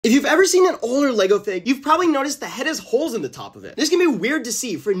If you've ever seen an older LEGO fig, you've probably noticed the head has holes in the top of it. This can be weird to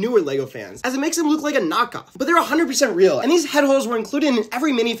see for newer LEGO fans, as it makes them look like a knockoff, but they're 100% real, and these head holes were included in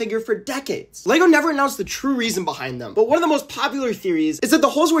every minifigure for decades. LEGO never announced the true reason behind them, but one of the most popular theories is that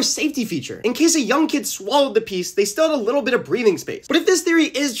the holes were a safety feature. In case a young kid swallowed the piece, they still had a little bit of breathing space. But if this theory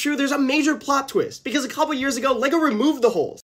is true, there's a major plot twist, because a couple years ago, LEGO removed the holes.